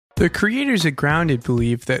The creators at Grounded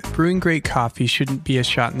believe that brewing great coffee shouldn't be a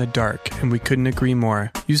shot in the dark, and we couldn't agree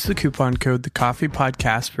more. Use the coupon code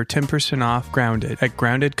TheCoffeePodcast for 10% off Grounded at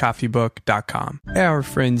groundedcoffeebook.com. Our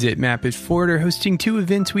friends at Map It Forward are hosting 2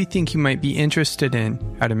 events we think you might be interested in: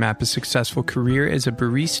 how to map a successful career as a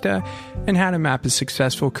barista, and how to map a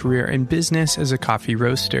successful career in business as a coffee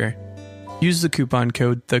roaster. Use the coupon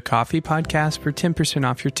code TheCoffeePodcast for 10%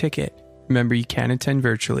 off your ticket. Remember, you can attend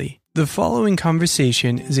virtually. The following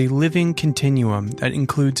conversation is a living continuum that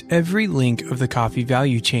includes every link of the coffee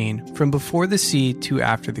value chain, from before the seed to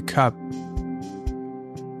after the cup.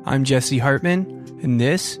 I'm Jesse Hartman, and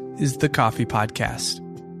this is the Coffee Podcast.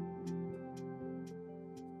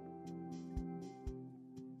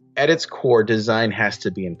 At its core, design has to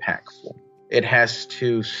be impactful. It has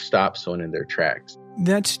to stop someone in their tracks.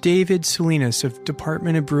 That's David Salinas of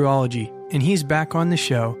Department of Brewology, and he's back on the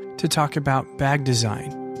show to talk about bag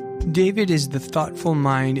design. David is the thoughtful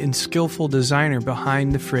mind and skillful designer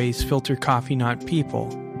behind the phrase "filter coffee, not people."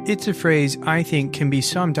 It's a phrase I think can be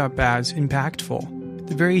summed up as impactful,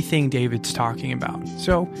 the very thing David's talking about.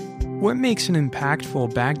 So, what makes an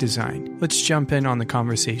impactful bag design? Let's jump in on the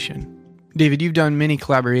conversation. David, you've done many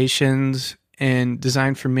collaborations and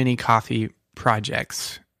designed for many coffee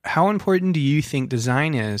projects. How important do you think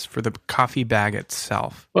design is for the coffee bag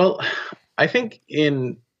itself? Well, I think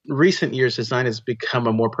in recent years, design has become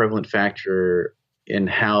a more prevalent factor in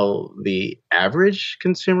how the average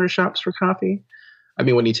consumer shops for coffee. I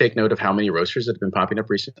mean, when you take note of how many roasters that have been popping up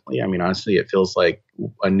recently, I mean, honestly, it feels like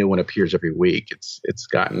a new one appears every week. It's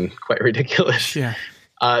gotten quite ridiculous. Yeah.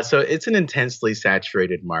 So it's an intensely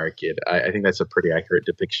saturated market. I think that's a pretty accurate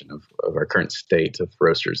depiction of our current state of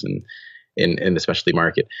roasters in the specialty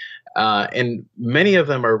market. And many of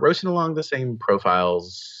them are roasting along the same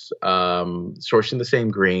profiles, sourcing the same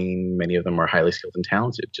grain. Many of them are highly skilled and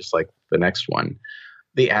talented, just like the next one.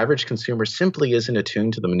 The average consumer simply isn't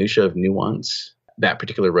attuned to the minutia of nuance that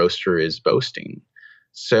particular roaster is boasting.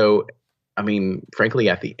 So, I mean, frankly,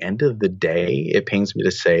 at the end of the day, it pains me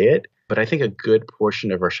to say it, but I think a good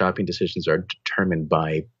portion of our shopping decisions are determined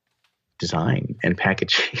by design and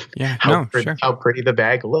packaging. Yeah, how sure. pretty the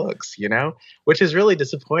bag looks, which is really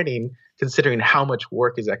disappointing considering how much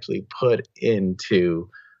work is actually put into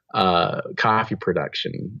coffee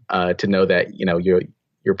production to know that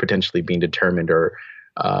you're potentially being determined or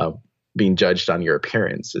being judged on your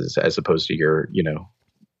appearances as opposed to your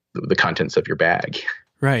the contents of your bag.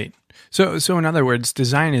 Right. So in other words,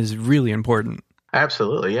 design is really important.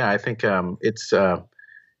 Absolutely, yeah. I think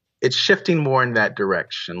it's shifting more in that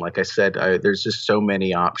direction. Like I said, there's just so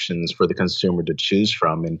many options for the consumer to choose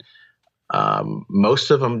from. And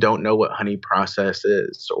most of them don't know what honey process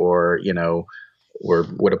is or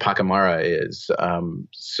what a pacamara is.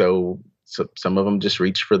 So some of them just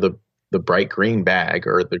reach for the bright green bag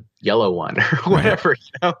or the yellow one or whatever,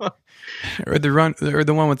 Or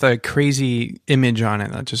the one with a crazy image on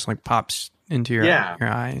it that just like pops into your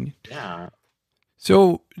eye. Yeah.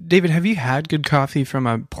 So, David, have you had good coffee from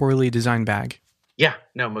a poorly designed bag? Yeah,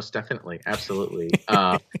 no, most definitely. Absolutely.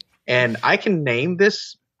 And I can name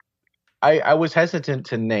this. I was hesitant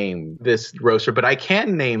to name this roaster, but I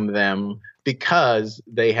can name them because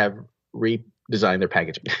they have redesigned their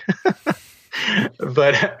packaging.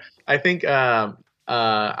 But I think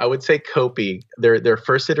I would say Kopi, their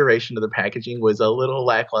first iteration of the packaging was a little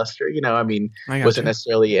lackluster. Wasn't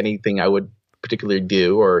necessarily anything I would particularly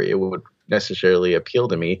do or it would necessarily appeal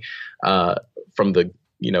to me from the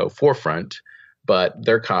forefront, but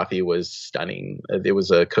their coffee was stunning. It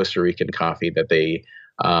was a Costa Rican coffee that they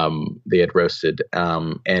had roasted,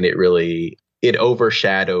 and it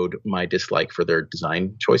overshadowed my dislike for their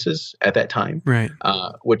design choices at that time, right?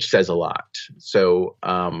 Which says a lot. So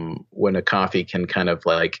when a coffee can kind of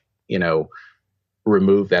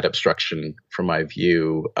remove that obstruction from my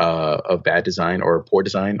view of bad design or poor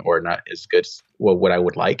design or not as good as what I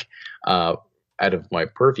would like out of my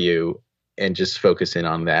purview and just focus in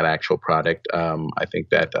on that actual product. I think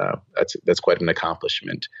that's quite an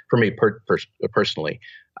accomplishment for me personally.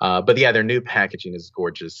 But yeah, their new packaging is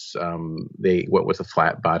gorgeous. They went with a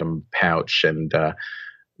flat bottom pouch and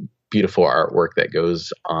beautiful artwork that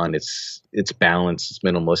goes on. It's balanced, it's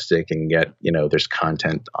minimalistic, and yet there's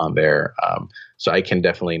content on there. So I can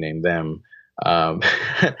definitely name them.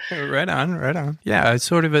 Right on. Yeah, it's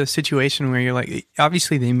sort of a situation where you're like,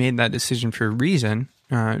 obviously they made that decision for a reason.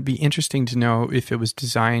 It'd be interesting to know if it was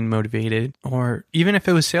design motivated or even if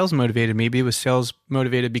it was sales motivated. Maybe it was sales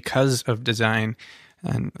motivated because of design.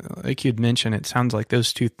 And like you'd mentioned, it sounds like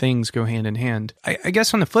those two things go hand in hand. I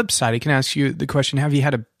guess on the flip side, I can ask you the question, have you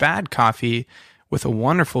had a bad coffee with a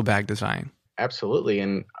wonderful bag design? absolutely.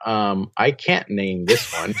 And I can't name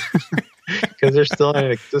this one because they're still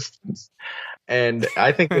in existence. And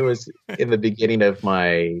I think it was in the beginning of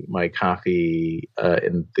my coffee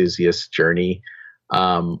enthusiast journey,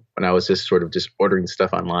 when I was just ordering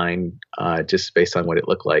stuff online, just based on what it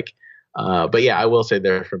looked like. But yeah, I will say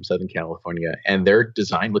they're from Southern California, and their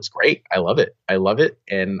design looks great. I love it,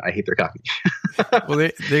 and I hate their coffee. Well,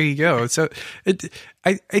 there you go. So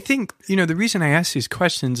I think, the reason I ask these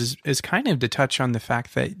questions is kind of to touch on the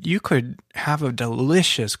fact that you could have a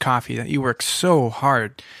delicious coffee that you work so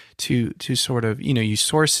hard to sort of, you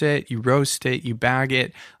source it, you roast it, you bag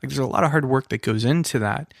it. Like, there's a lot of hard work that goes into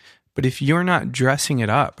that. But if you're not dressing it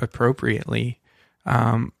up appropriately,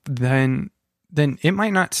 then it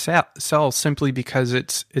might not sell simply because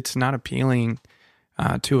it's not appealing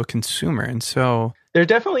to a consumer. And so there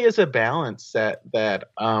definitely is a balance that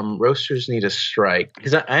roasters need to strike,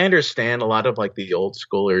 because I understand a lot of like the old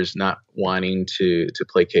schoolers not wanting to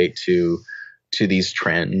placate to these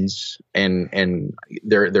trends, and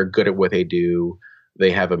they're good at what they do.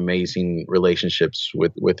 They have amazing relationships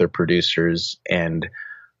with their producers, and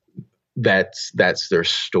that's their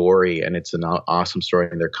story, and it's an awesome story.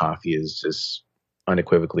 And their coffee is just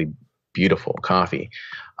unequivocally beautiful coffee,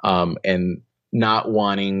 and not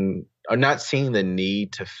wanting or not seeing the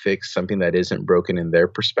need to fix something that isn't broken in their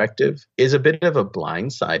perspective is a bit of a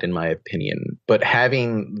blind side, in my opinion. But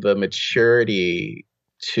having the maturity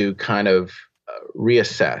to kind of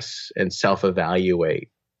reassess and self-evaluate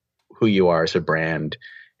who you are as a brand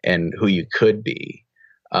and who you could be,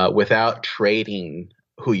 without trading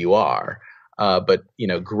who you are, but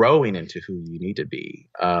growing into who you need to be,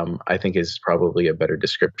 I think is probably a better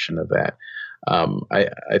description of that.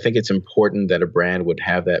 I think it's important that a brand would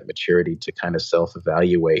have that maturity to kind of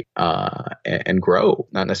self-evaluate and grow,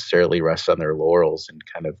 not necessarily rest on their laurels and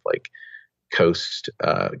kind of like coast.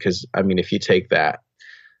 Because if you take that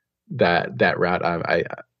route,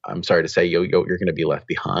 I'm sorry to say you're going to be left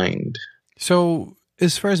behind. So,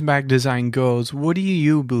 as far as bag design goes, what do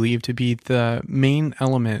you believe to be the main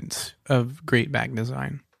elements of great bag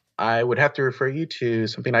design? I would have to refer you to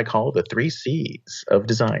something I call the 3 C's of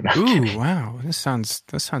design. Ooh, wow. This sounds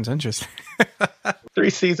interesting. 3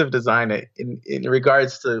 C's of design in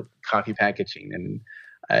regards to coffee packaging. And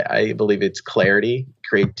I believe it's clarity,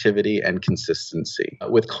 creativity, and consistency.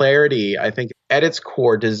 With clarity, I think at its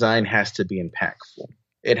core, design has to be impactful.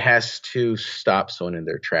 It has to stop someone in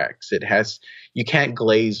their tracks. You can't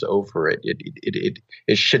glaze over it.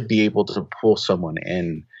 It should be able to pull someone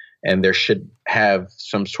in, and there should have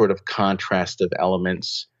some sort of contrast of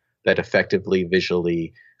elements that effectively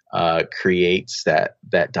visually creates that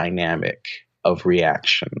dynamic of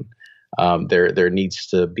reaction. There needs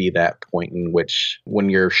to be that point in which,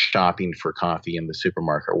 when you're shopping for coffee in the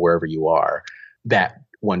supermarket or wherever you are, that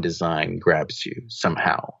one design grabs you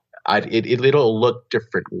somehow. It'll look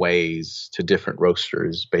different ways to different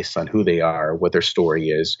roasters based on who they are, what their story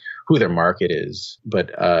is, who their market is.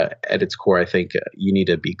 But at its core, I think you need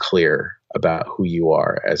to be clear about who you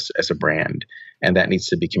are as a brand, and that needs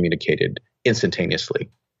to be communicated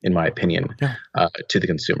instantaneously, in my opinion, to the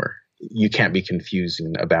consumer. You can't be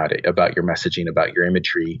confusing about it, about your messaging, about your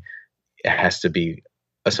imagery. It has to be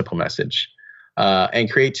a simple message. And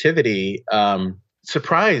creativity,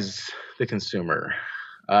 surprise the consumer.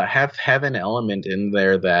 Have an element in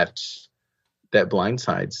there that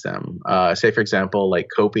blindsides them. Say, for example, like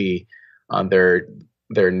Kopi on their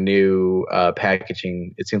new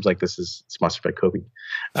packaging. It seems like this is sponsored by Kopi.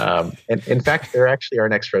 And in fact, they're actually our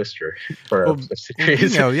next roaster for our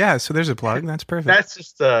subsidiaries. Yeah, so there's a plug. That's perfect. That's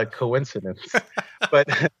just a coincidence.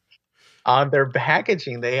 But on their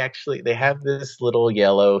packaging, they have this little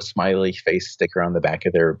yellow smiley face sticker on the back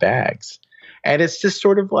of their bags. And it's just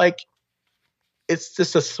sort of like, it's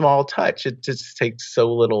just a small touch. It just takes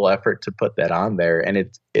so little effort to put that on there, and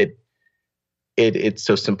it's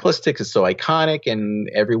so simplistic, it's so iconic, and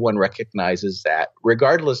everyone recognizes that,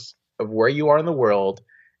 regardless of where you are in the world,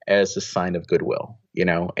 as a sign of goodwill.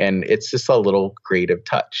 And it's just a little creative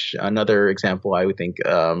touch. Another example, I would think,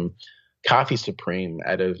 Coffee Supreme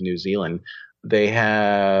out of New Zealand. They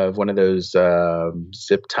have one of those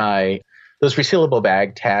zip tie, those resealable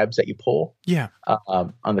bag tabs that you pull,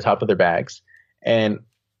 on the top of their bags. And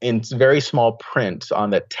in very small print on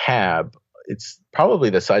the tab, it's probably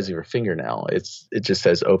the size of your fingernail. It just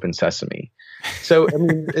says "Open Sesame." So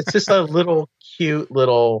it's just a little cute,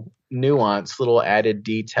 little nuance, little added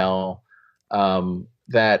detail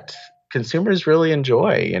that consumers really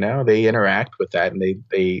enjoy. They interact with that, and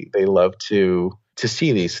they love to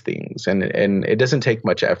see these things. And it doesn't take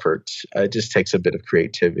much effort. It just takes a bit of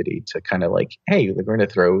creativity to kind of like, hey, we're going to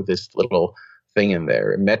throw this little thing in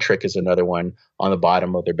there. Metric is another one. On the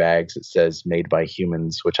bottom of their bags, it says "Made by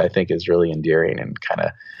Humans," which I think is really endearing and kind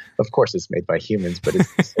of course, it's made by humans, but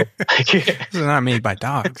it's It's not made by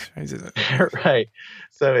dogs, right? right.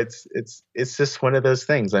 So it's just one of those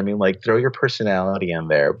things. I mean, like, throw your personality in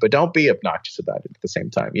there, but don't be obnoxious about it at the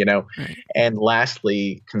same time, you know? Right. And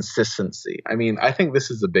lastly, consistency. I mean, I think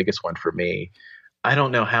this is the biggest one for me. I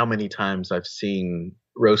don't know how many times I've seen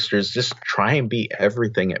roasters just try and be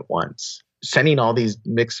everything at once, sending all these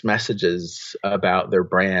mixed messages about their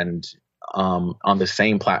brand on the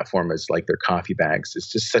same platform as like their coffee bags. It's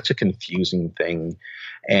just such a confusing thing,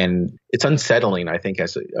 and it's unsettling, I think,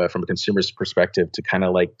 as from a consumer's perspective, to kind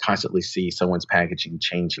of like constantly see someone's packaging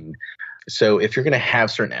changing. So if you're going to have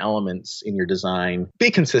certain elements in your design,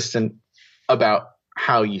 be consistent about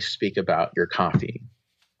how you speak about your coffee.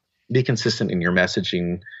 Be consistent in your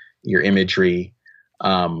messaging, your imagery.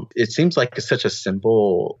 It seems like it's such a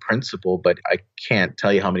simple principle, but I can't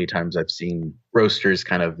tell you how many times I've seen roasters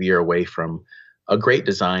kind of veer away from a great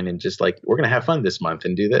design and just like, we're going to have fun this month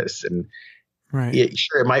and do this. And Right.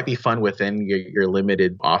 sure, it might be fun within your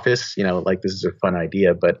limited office, you know, like this is a fun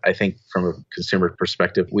idea, but I think from a consumer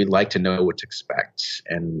perspective, we like to know what to expect.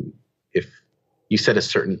 And if you set a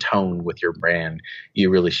certain tone with your brand, you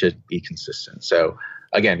really should be consistent. So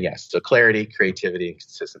again, yes, so clarity, creativity, and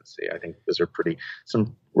consistency. I think those are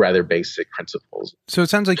some rather basic principles. So it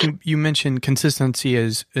sounds like you mentioned consistency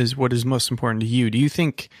is what is most important to you. Do you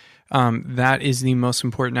think that is the most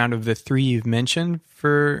important out of the three you've mentioned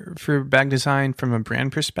for bag design from a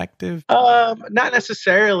brand perspective? Not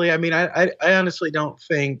necessarily. I mean, I honestly don't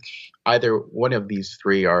think either one of these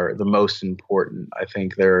three are the most important. I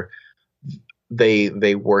think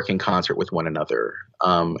they work in concert with one another.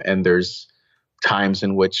 And there's times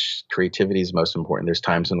in which creativity is most important. There's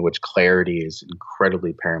times in which clarity is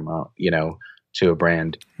incredibly paramount, you know, to a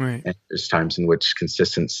brand. Right. And there's times in which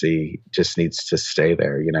consistency just needs to stay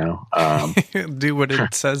there, you know. Do what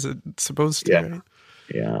it says it's supposed to. Yeah. Right?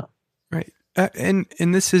 Yeah. Right.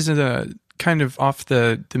 And this is a kind of off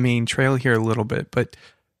the main trail here a little bit, but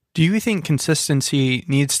do you think consistency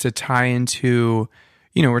needs to tie into,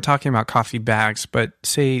 you know, we're talking about coffee bags, but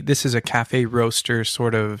say this is a cafe roaster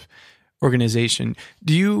sort of organization.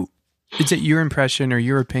 Is it your impression or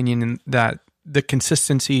your opinion that the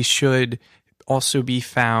consistency should also be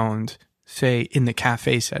found, say, in the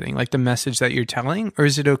cafe setting, like the message that you're telling? Or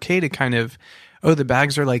is it okay to kind of, the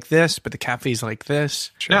bags are like this, but the cafe's like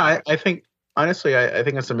this? Sure. No, I think, honestly, I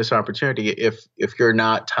think that's a missed opportunity if you're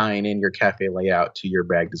not tying in your cafe layout to your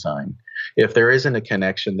bag design. If there isn't a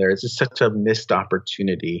connection there, it's just such a missed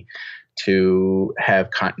opportunity to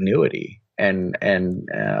have continuity and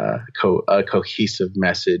a cohesive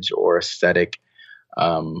message or aesthetic.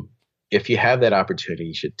 If you have that opportunity,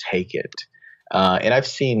 you should take it. And I've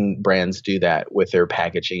seen brands do that with their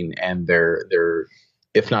packaging and their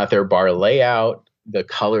if not their bar layout, the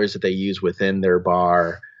colors that they use within their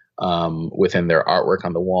bar, within their artwork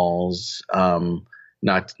on the walls.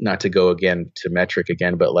 Not to go again to metric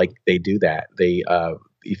again, but like they do that. They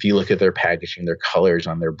if you look at their packaging, their colors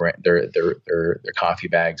on their brand, their coffee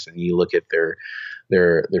bags, and you look at their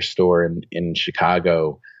store in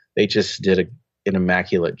Chicago, they just did an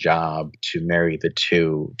immaculate job to marry the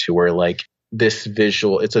two to where like it's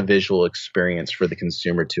a visual experience for the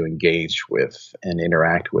consumer to engage with and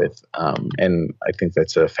interact with. And I think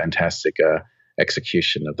that's a fantastic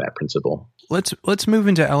execution of that principle. Let's move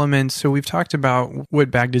into elements. So we've talked about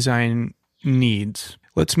what bag design needs.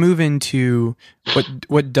 Let's move into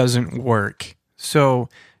what doesn't work. So,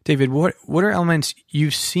 David, what are elements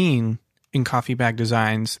you've seen in coffee bag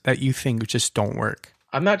designs that you think just don't work?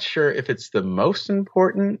 I'm not sure if it's the most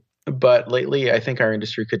important, but lately I think our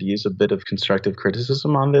industry could use a bit of constructive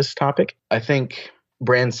criticism on this topic. I think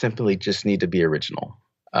brands simply just need to be original.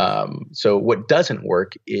 So what doesn't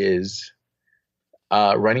work is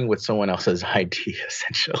running with someone else's idea,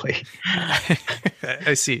 essentially.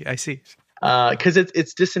 I see. Because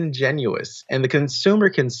it's disingenuous, and the consumer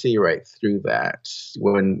can see right through that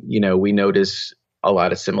when, you know, we notice a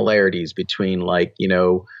lot of similarities between, like, you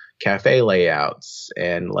know, cafe layouts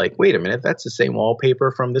and like, wait a minute, that's the same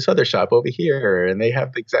wallpaper from this other shop over here, and they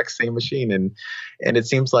have the exact same machine, and it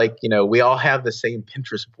seems like, you know, we all have the same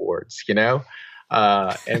Pinterest boards, you know,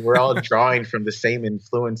 and we're all drawing from the same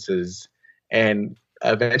influences, and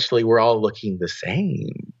eventually we're all looking the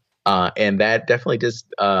same. And that definitely does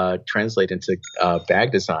translate into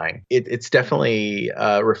bag design. It's definitely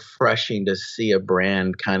refreshing to see a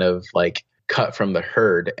brand kind of like cut from the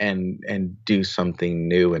herd and do something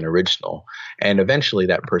new and original. And eventually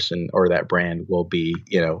that person or that brand will be,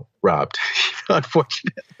 you know, robbed,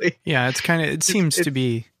 unfortunately. Yeah, it seems to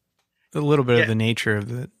be. a little bit Yeah. of the nature of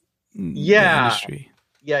the industry.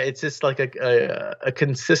 Yeah, it's just like a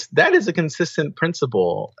consist. That is a consistent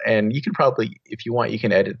principle, and you can probably, if you want, you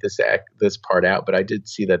can edit this part out. But I did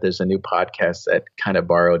see that there's a new podcast that kind of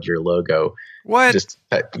borrowed your logo. What?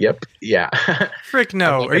 Yep, yeah. Frick,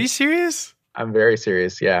 no. Are you serious? I'm very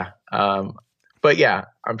serious. Yeah. But yeah,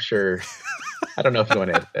 I'm sure. I don't know if you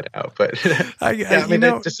want to edit that out, but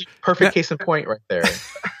just a perfect case in point right there.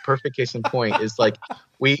 Perfect case in point is like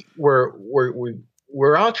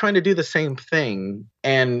we're all trying to do the same thing,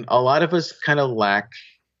 and a lot of us kind of lack,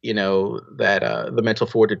 that the mental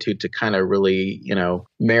fortitude to kind of really,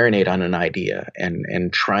 marinate on an idea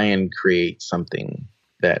and try and create something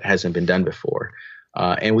that hasn't been done before.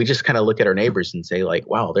 And we just kind of look at our neighbors and say like,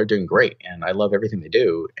 wow, they're doing great, and I love everything they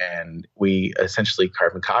do, and we essentially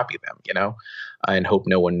carbon copy them, and hope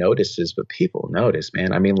no one notices, but people notice,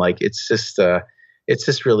 man. I mean, like it's just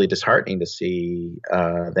really disheartening to see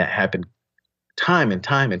that happen time and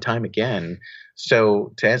time and time again.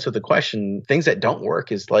 So to answer the question, things that don't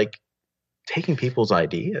work is like taking people's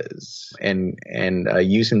ideas and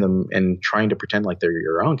using them and trying to pretend like they're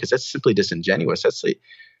your own, because that's simply disingenuous.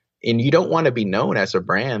 And you don't want to be known as a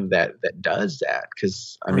brand that does that,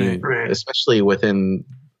 because I mean, especially within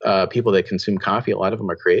people that consume coffee, a lot of them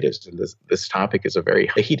are creatives, and this topic is a very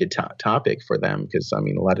heated topic for them, because I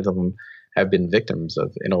mean, a lot of them have been victims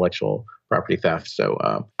of intellectual property theft. So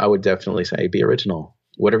I would definitely say be original.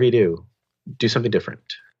 Whatever you do something different.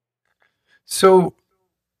 So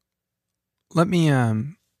let me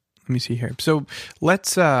see here. So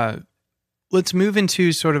let's move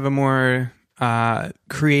into sort of a more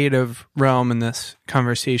creative realm in this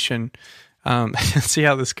conversation. See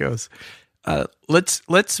how this goes.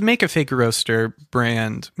 Let's make a fake roaster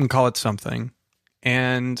brand and call it something.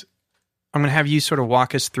 And I'm going to have you sort of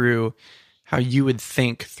walk us through how you would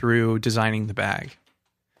think through designing the bag.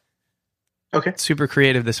 Okay. Super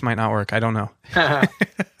creative. This might not work. I don't know.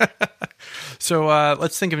 So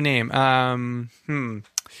let's think of a name.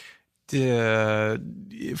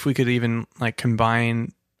 If we could even like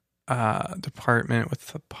combine department with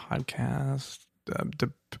the podcast.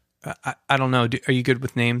 I don't know. Are you good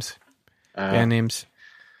with names? Band names?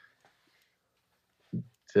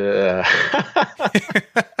 I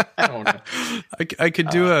don't know. I could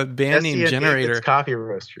do a band name generator. It's coffee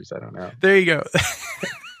roasters. I don't know. There you go.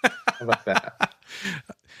 How about that?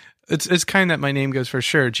 It's kind that my name goes for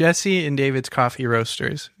sure. Jesse and David's Coffee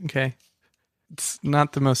Roasters. Okay. It's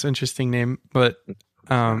not the most interesting name, but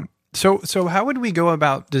so how would we go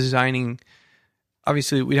about designing?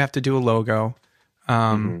 Obviously, we'd have to do a logo.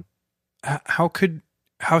 How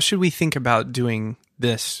should we think about doing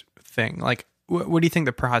this thing? Like, what do you think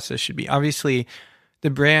the process should be? Obviously, the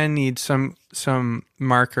brand needs some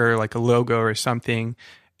marker, like a logo or something,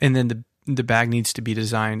 and then the bag needs to be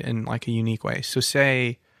designed in like a unique way. So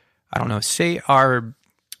say our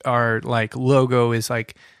like logo is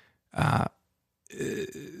like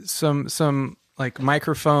some like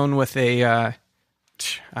microphone with a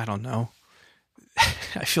I don't know.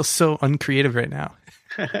 I feel so uncreative right now.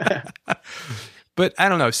 But I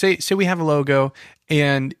don't know. Say we have a logo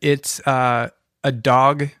and it's a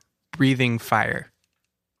dog breathing fire.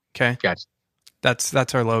 Okay. Gotcha.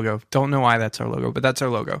 That's our logo. Don't know why that's our logo, but that's our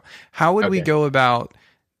logo. How would we go about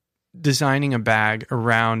designing a bag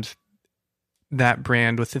around that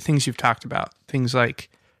brand with the things you've talked about? Things like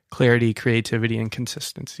clarity, creativity, and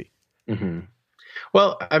consistency. Mm-hmm.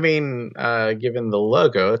 Well, I mean, given the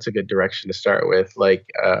logo, it's a good direction to start with.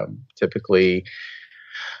 Like typically,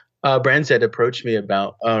 brands that approach me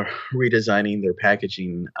about redesigning their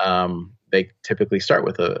packaging, they typically start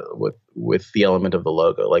with the element of the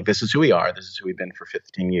logo. Like, this is who we are. This is who we've been for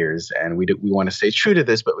 15 years, and we want to stay true to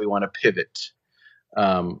this, but we want to pivot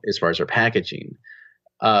as far as our packaging.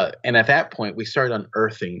 And at that point, we start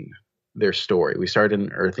unearthing their story. We start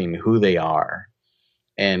unearthing who they are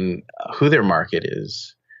and who their market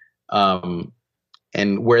is, and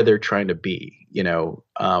where they're trying to be.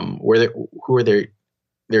 Who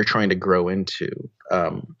they're trying to grow into.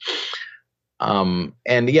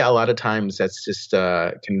 And yeah, a lot of times that's just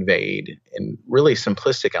conveyed in really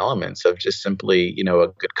simplistic elements of just simply, a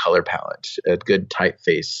good color palette, a good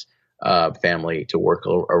typeface family to work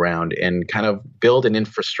around, and kind of build an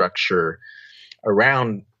infrastructure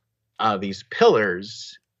around these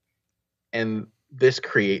pillars. And this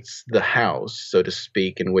creates the house, so to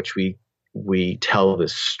speak, in which we tell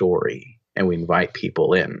this story and we invite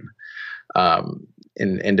people in.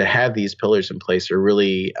 And to have these pillars in place are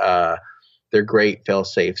really they're great fail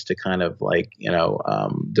safes to kind of like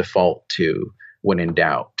default to when in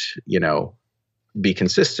doubt. be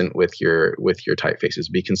consistent with your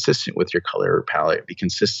typefaces, be consistent with your color palette, be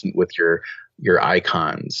consistent with your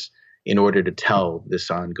icons in order to tell this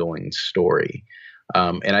ongoing story.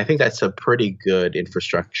 And I think that's a pretty good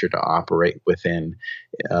infrastructure to operate within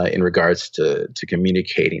in regards to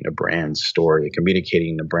communicating a brand's story,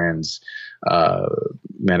 communicating a brand's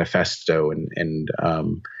manifesto, and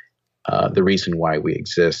the reason why we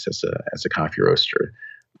exist as a coffee roaster.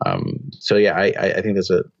 So yeah, I think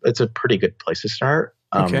it's a pretty good place to start.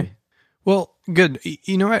 Okay. Well, good.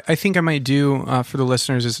 You know what I think I might do for the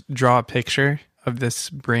listeners is draw a picture of this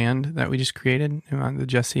brand that we just created, the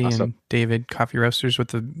Jesse Awesome. and David coffee roasters with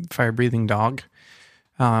the fire-breathing dog,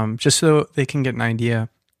 just so they can get an idea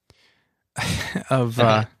of.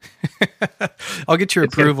 I'll get your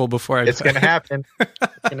approval before I. It's going to happen.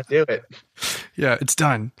 It's going to do it. Yeah, it's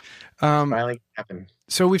done. Finally happen.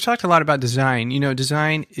 So we've talked a lot about design.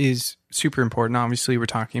 Design is super important. Obviously, we're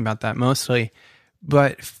talking about that mostly,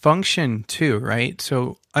 but function too, right?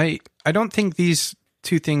 So I don't think these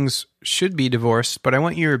two things should be divorced, but I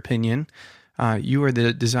want your opinion. You are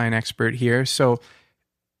the design expert here. So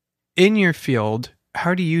in your field,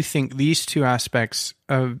 how do you think these two aspects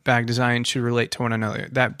of bag design should relate to one another?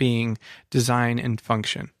 That being design and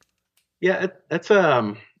function. Yeah, that's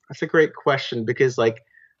a great question, because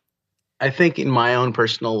I think in my own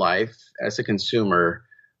personal life as a consumer,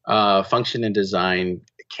 function and design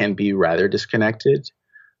can be rather disconnected.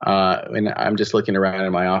 And I'm just looking around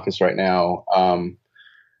in my office right now.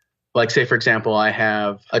 Say, for example, I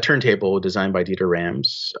have a turntable designed by Dieter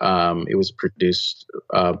Rams. It was produced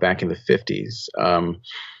back in the 50s.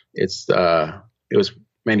 It was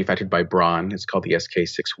manufactured by Braun. It's called the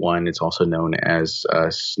SK61. It's also known as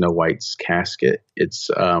Snow White's casket. It's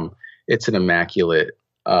an immaculate,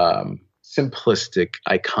 simplistic,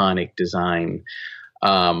 iconic design.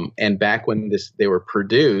 And back when they were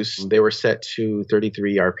produced, they were set to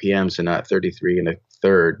 33 RPMs and not 33 and a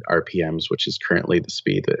third RPMs, which is currently the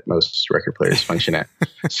speed that most record players function at.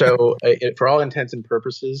 So for all intents and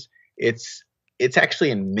purposes, it's actually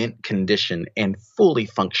in mint condition and fully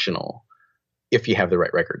functional if you have the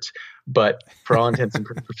right records. But for all intents and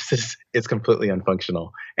purposes, it's completely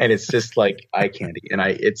unfunctional. And it's just like eye candy. And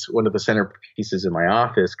it's one of the centerpieces in my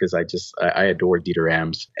office because I adore Dieter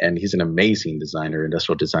Rams, and he's an amazing designer,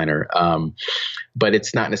 industrial designer. But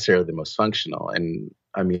it's not necessarily the most functional. And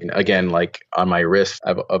I mean, again, on my wrist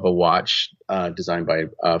of a watch designed by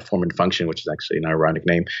Form and Function, which is actually an ironic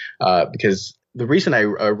name, because the reason I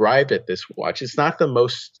arrived at this watch, it's not the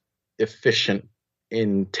most efficient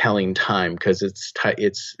in telling time, because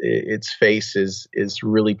its face is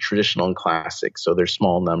really traditional and classic. So they're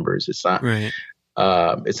small numbers. It's not right.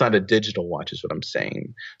 It's not a digital watch, is what I'm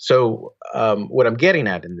saying. So what I'm getting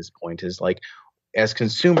at in this point is as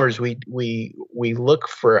consumers, we look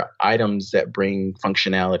for items that bring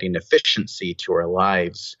functionality and efficiency to our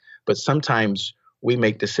lives, but sometimes we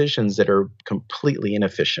make decisions that are completely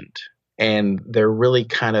inefficient, and they're really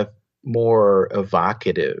kind of more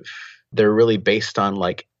evocative. They're really based on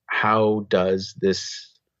how does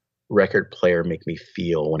this record player make me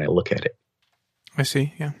feel when I look at it? I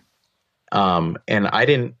see. Yeah. And I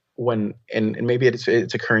didn't and maybe it's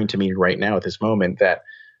occurring to me right now at this moment that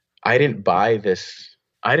I didn't buy this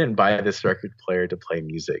record player to play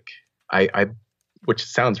music. Which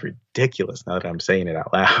sounds ridiculous now that I'm saying it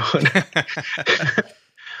out loud.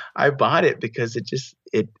 I bought it because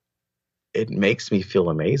it makes me feel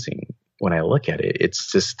amazing when I look at it.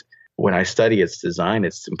 It's just, when I study its design,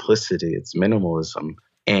 its simplicity, its minimalism,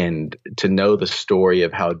 and to know the story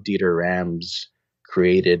of how Dieter Rams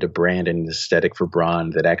created a brand and aesthetic for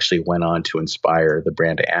Braun that actually went on to inspire the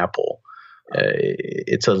brand Apple.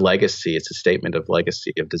 It's a legacy. It's a statement of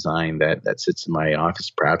legacy of design that sits in my office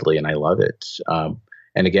proudly, and I love it.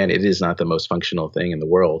 And again, it is not the most functional thing in the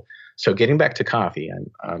world. So getting back to coffee,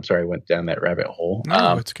 I'm sorry I went down that rabbit hole.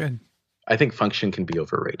 No, it's good. I think function can be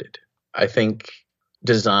overrated. I think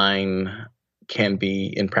design can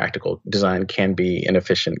be impractical. Design can be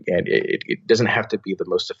inefficient, and it doesn't have to be the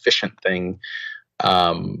most efficient thing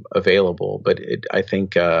available. But I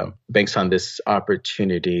think banks on this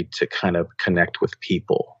opportunity to kind of connect with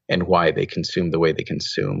people and why they consume the way they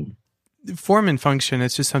consume. Form and function,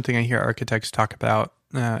 it's just something I hear architects talk about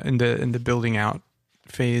in the building out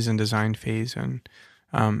phase and design phase. And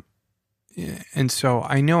so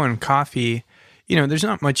I know in coffee, there's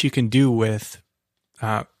not much you can do with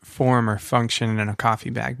form or function in a coffee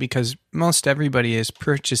bag, because most everybody is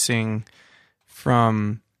purchasing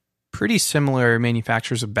from pretty similar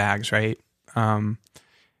manufacturers of bags, right?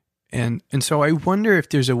 And so I wonder if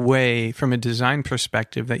there's a way from a design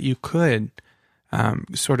perspective that you could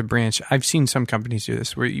sort of branch. I've seen some companies do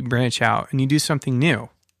this where you branch out and you do something new.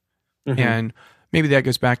 Mm-hmm. And maybe that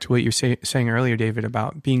goes back to what you're saying earlier, David,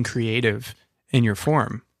 about being creative in your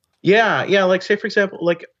form. Yeah. Like, say, for example,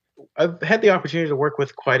 like I've had the opportunity to work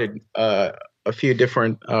with quite a few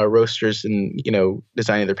different roasters and,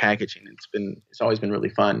 designing their packaging. It's always been really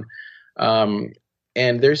fun. And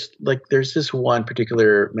there's this one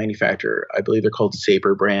particular manufacturer, I believe they're called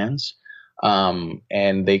Saber Brands.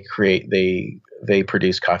 And they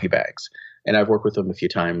produce coffee bags. And I've worked with them a few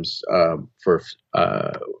times for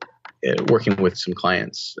working with some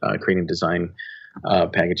clients, creating design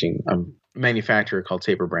packaging manufacturer called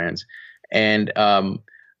Saber Brands. And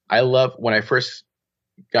I love when I first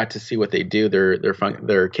got to see what they do,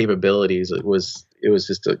 their capabilities. It was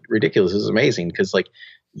just ridiculous. It was amazing because like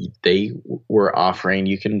they were offering,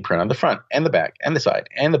 you can print on the front and the back and the side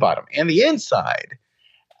and the bottom and the inside.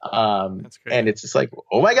 That's great. And it's just like,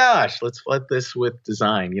 oh my gosh, let's flood this with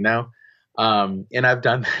design, and I've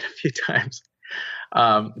done that a few times.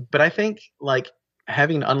 But I think like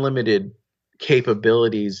having unlimited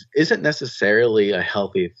capabilities isn't necessarily a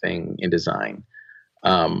healthy thing in design.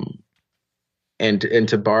 And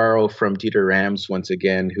to borrow from Dieter Rams once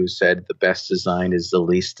again, who said the best design is the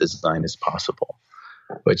least design as possible,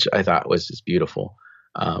 which I thought was just beautiful.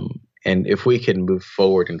 And if we can move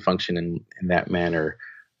forward and function in that manner,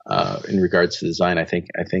 in regards to design, I think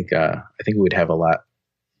we would have a lot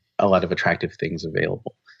of attractive things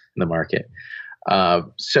available in the market.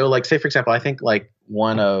 So like, say for example, I think like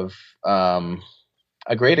one of a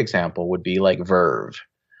great example would be like Verve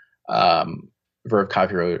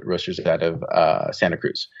Coffee Roasters out of Santa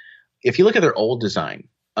Cruz. If you look at their old design,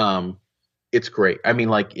 it's great. I mean,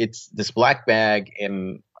 like it's this black bag,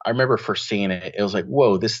 and I remember first seeing it, it was like,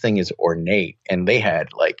 whoa, this thing is ornate, and they had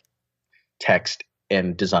like text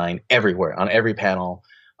and design everywhere on every panel.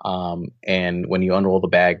 And when you unroll the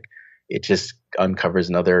bag, it just uncovers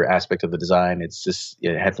another aspect of the design.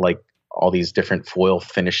 It had like all these different foil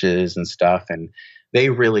finishes and stuff. And they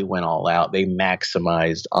really went all out. They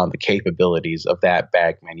maximized on the capabilities of that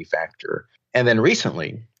bag manufacturer. And then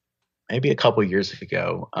recently, maybe a couple years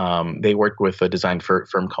ago, they worked with a design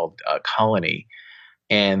firm called Colony,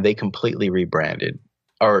 and they completely rebranded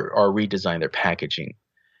or redesigned their packaging.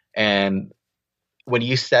 And when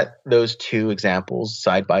you set those two examples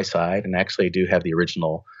side by side, and actually I do have the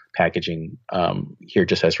original packaging here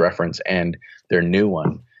just as reference and their new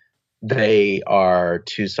one, they are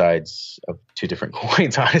two sides of two different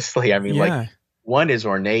coins, honestly. I mean, like one is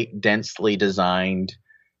ornate, densely designed,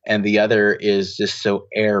 and the other is just so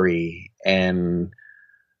airy and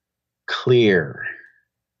clear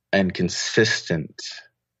and consistent.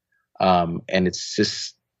 And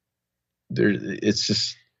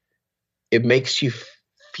it makes you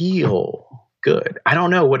feel good. I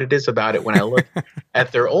don't know what it is about it. When I look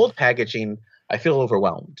at their old packaging, I feel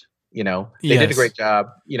overwhelmed. They did a great job.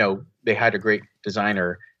 They had a great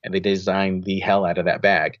designer and they designed the hell out of that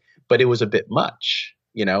bag, but it was a bit much.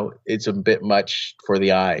 It's a bit much for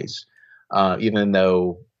the eyes, even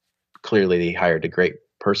though clearly they hired a great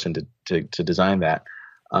person to design that.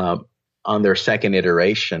 On their second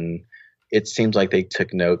iteration, it seems like they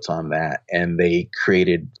took notes on that and they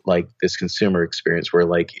created like this consumer experience where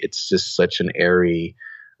like it's just such an airy,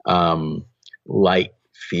 light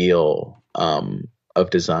feel of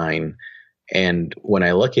design. And when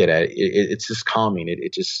I look at it, it's just calming.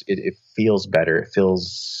 It feels better. It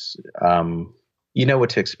feels, you know what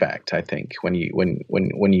to expect, I think, when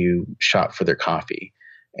you shop for their coffee.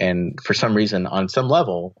 And for some reason, on some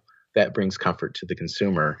level, that brings comfort to the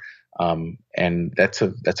consumer. And that's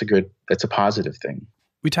a positive thing.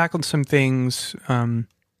 We tackled some things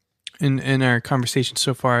in our conversation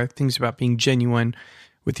so far, things about being genuine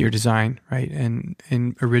with your design, right?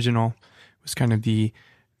 And original was kind of the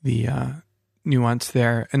nuance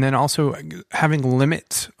there. And then also having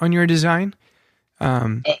limits on your design.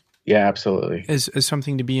 Yeah, absolutely. Is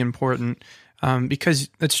something to be important. Because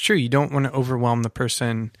that's true. You don't want to overwhelm the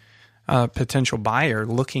person, potential buyer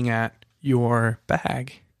looking at your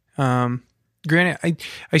bag. Granted,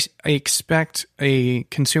 I expect a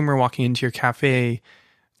consumer walking into your cafe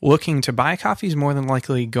looking to buy coffee is more than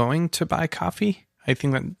likely going to buy coffee. I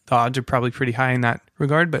think that the odds are probably pretty high in that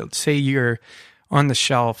regard. But say you're on the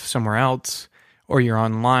shelf somewhere else or you're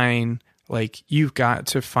online, like you've got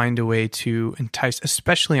to find a way to entice,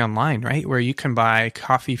 especially online, right? Where you can buy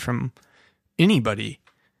coffee from anybody.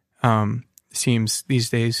 Seems these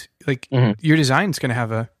days like your design is going to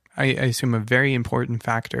have I assume a very important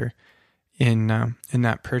factor in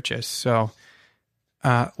that purchase. So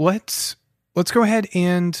let's go ahead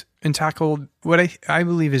and tackle what I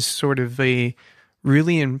believe is sort of a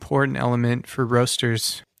really important element for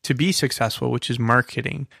roasters to be successful, which is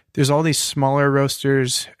marketing. There's all these smaller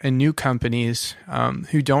roasters and new companies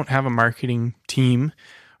who don't have a marketing team,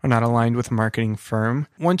 are not aligned with a marketing firm.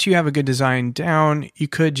 Once you have a good design down, you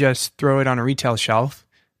could just throw it on a retail shelf.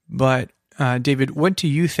 But David, what do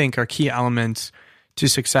you think are key elements to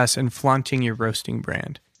success in flaunting your roasting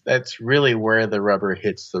brand? That's really where the rubber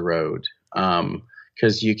hits the road.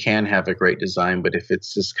 Because you can have a great design, but if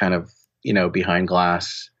it's just kind of, behind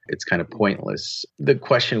glass, it's kind of pointless. The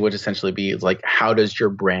question would essentially be is like, how does your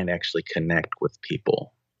brand actually connect with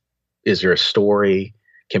people? Is there a story?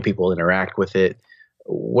 Can people interact with it?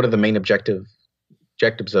 One of the main objectives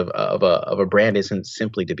of a brand isn't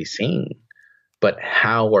simply to be seen, but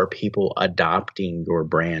how are people adopting your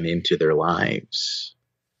brand into their lives?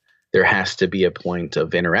 There has to be a point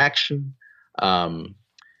of interaction. And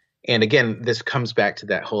again, this comes back to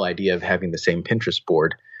that whole idea of having the same Pinterest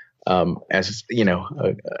board as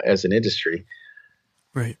an industry.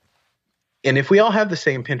 Right. And if we all have the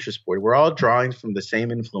same Pinterest board, we're all drawing from the same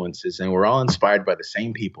influences and we're all inspired by the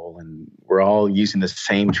same people and we're all using the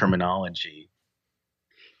same terminology,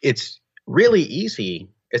 it's really easy.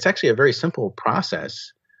 It's actually a very simple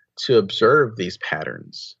process to observe these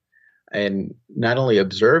patterns and not only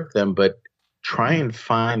observe them, but try and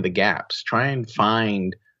find the gaps, try and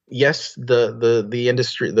find, yes, the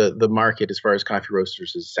industry, the market as far as coffee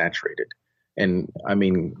roasters is saturated. And I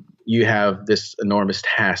mean, you have this enormous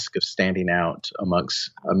task of standing out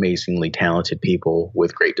amongst amazingly talented people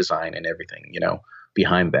with great design and everything,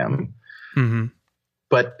 behind them. Mm-hmm.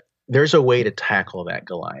 But there's a way to tackle that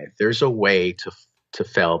Goliath. There's a way to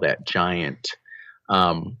fell that giant.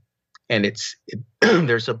 And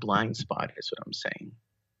there's a blind spot, is what I'm saying.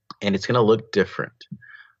 And it's going to look different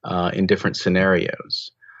in different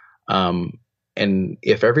scenarios. And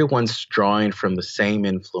if everyone's drawing from the same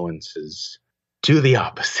influences, do the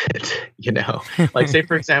opposite, like say,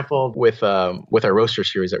 for example, with our roaster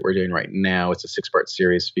series that we're doing right now, it's a 6-part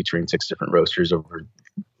series featuring 6 different roasters over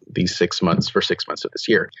these 6 months of this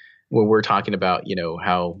year. When we're talking about,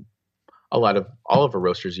 how all of our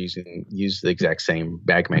roasters use the exact same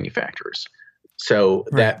bag manufacturers. So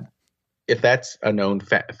right. that if that's a known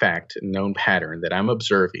fact, a known pattern that I'm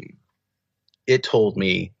observing, it told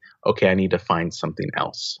me, okay, I need to find something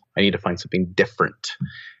else. I need to find something different.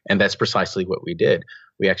 And that's precisely what we did.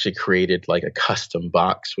 We actually created like a custom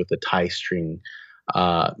box with a tie string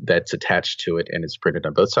that's attached to it, and it's printed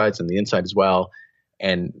on both sides and the inside as well.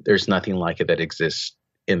 And there's nothing like it that exists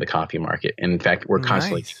in the coffee market. And in fact, we're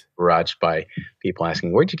constantly barraged by people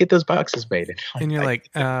asking, where'd you get those boxes made? And you're like,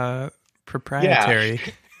 proprietary.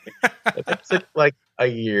 Yeah. It took like a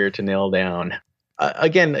year to nail down.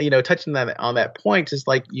 Again, touching on that point is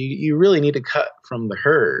like you really need to cut from the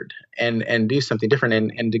herd and do something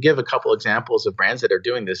different. And to give a couple examples of brands that are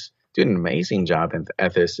doing an amazing job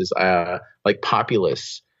at this is like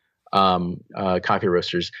Populous coffee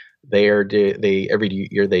roasters. Every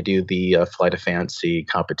year they do the Flight of Fancy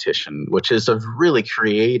competition, which is a really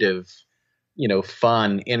creative,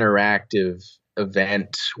 fun, interactive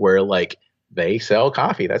event where like they sell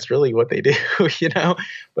coffee. That's really what they do,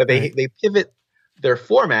 but they pivot their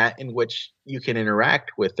format in which you can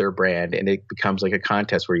interact with their brand, and it becomes like a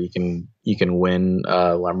contest where you can win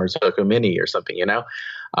La Marzocco Mini or something.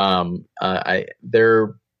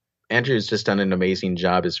 Andrew's just done an amazing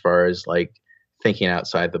job as far as like thinking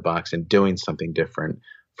outside the box and doing something different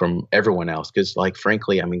from everyone else. Because like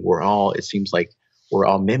frankly, I mean, it seems like we're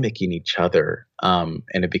all mimicking each other, and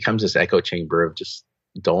it becomes this echo chamber of just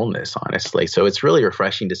dullness, honestly. So it's really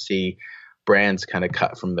refreshing to see brands kind of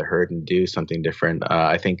cut from the herd and do something different.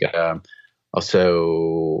 I think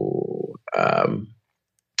also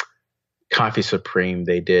Coffee Supreme,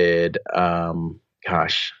 they did, I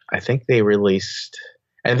think they released,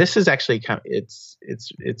 and this is actually it's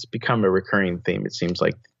become a recurring theme. It seems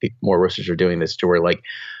like more roasters are doing this to where like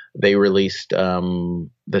they released the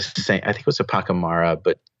same, I think it was a Pacamara,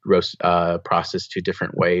 but processed 2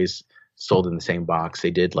 different ways, sold in the same box.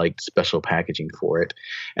 They did like special packaging for it.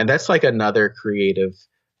 And that's like another creative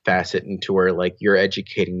facet into where like you're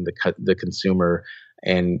educating the consumer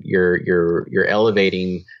and you're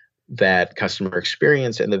elevating that customer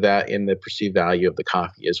experience and the perceived value of the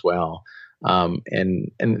coffee as well.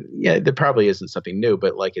 And yeah, there probably isn't something new,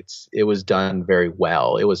 but like it was done very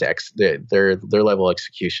well. It was their level of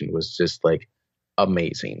execution was just like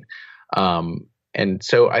amazing. And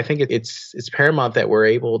so I think it's paramount that we're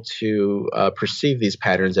able to perceive these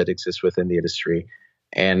patterns that exist within the industry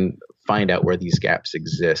and find out where these gaps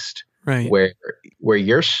exist, right? Where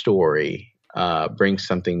your story brings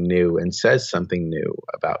something new and says something new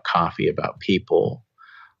about coffee, about people,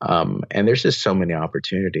 And there's just so many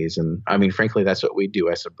opportunities. And I mean, frankly, that's what we do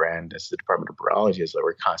as a brand, as the Department of Barology, is that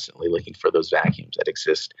we're constantly looking for those vacuums that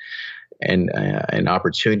exist and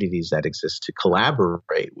opportunities that exist to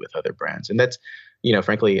collaborate with other brands. And that's,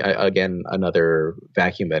 frankly, again, another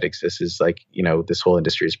vacuum that exists is like, this whole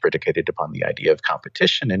industry is predicated upon the idea of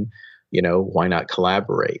competition. And, why not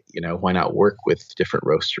collaborate? Why not work with different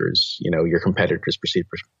roasters, your competitors, perceived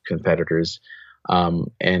competitors,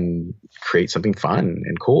 and create something fun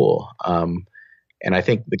and cool. And I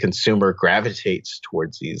think the consumer gravitates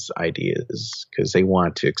towards these ideas because they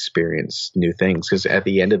want to experience new things. Because at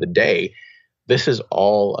the end of the day, this is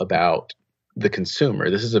all about the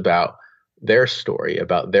consumer. This is about their story,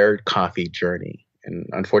 about their coffee journey. And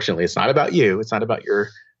unfortunately, it's not about you. It's not about your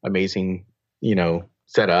amazing,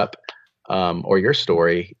 setup or your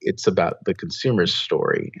story. It's about the consumer's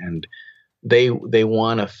story. And they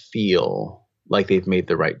want to feel like they've made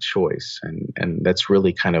the right choice. And that's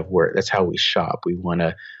really kind of that's how we shop. We want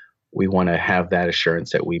to have that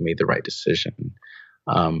assurance that we made the right decision.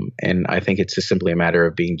 And I think it's just simply a matter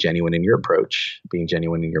of being genuine in your approach, being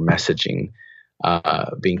genuine in your messaging,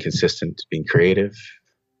 being consistent, being creative,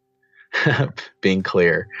 being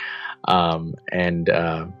clear, and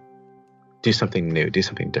do something new, do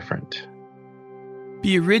something different.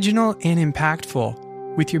 Be original and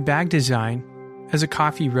impactful with your bag design as a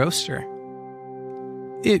coffee roaster.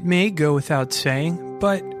 It may go without saying,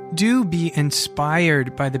 but do be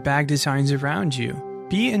inspired by the bag designs around you.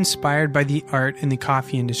 Be inspired by the art in the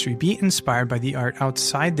coffee industry. Be inspired by the art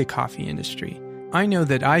outside the coffee industry. I know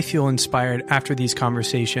that I feel inspired after these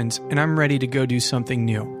conversations, and I'm ready to go do something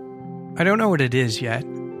new. I don't know what it is yet,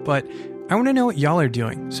 but I want to know what y'all are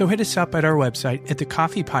doing, so hit us up at our website at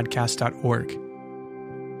thecoffeepodcast.org.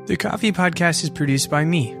 The Coffee Podcast is produced by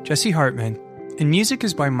me, Jesse Hartman, and music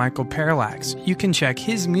is by Michael Parallax. You can check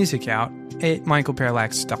his music out at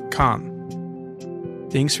michaelparallax.com.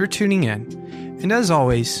 Thanks for tuning in, and as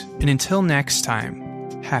always, and until next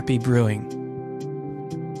time, happy brewing.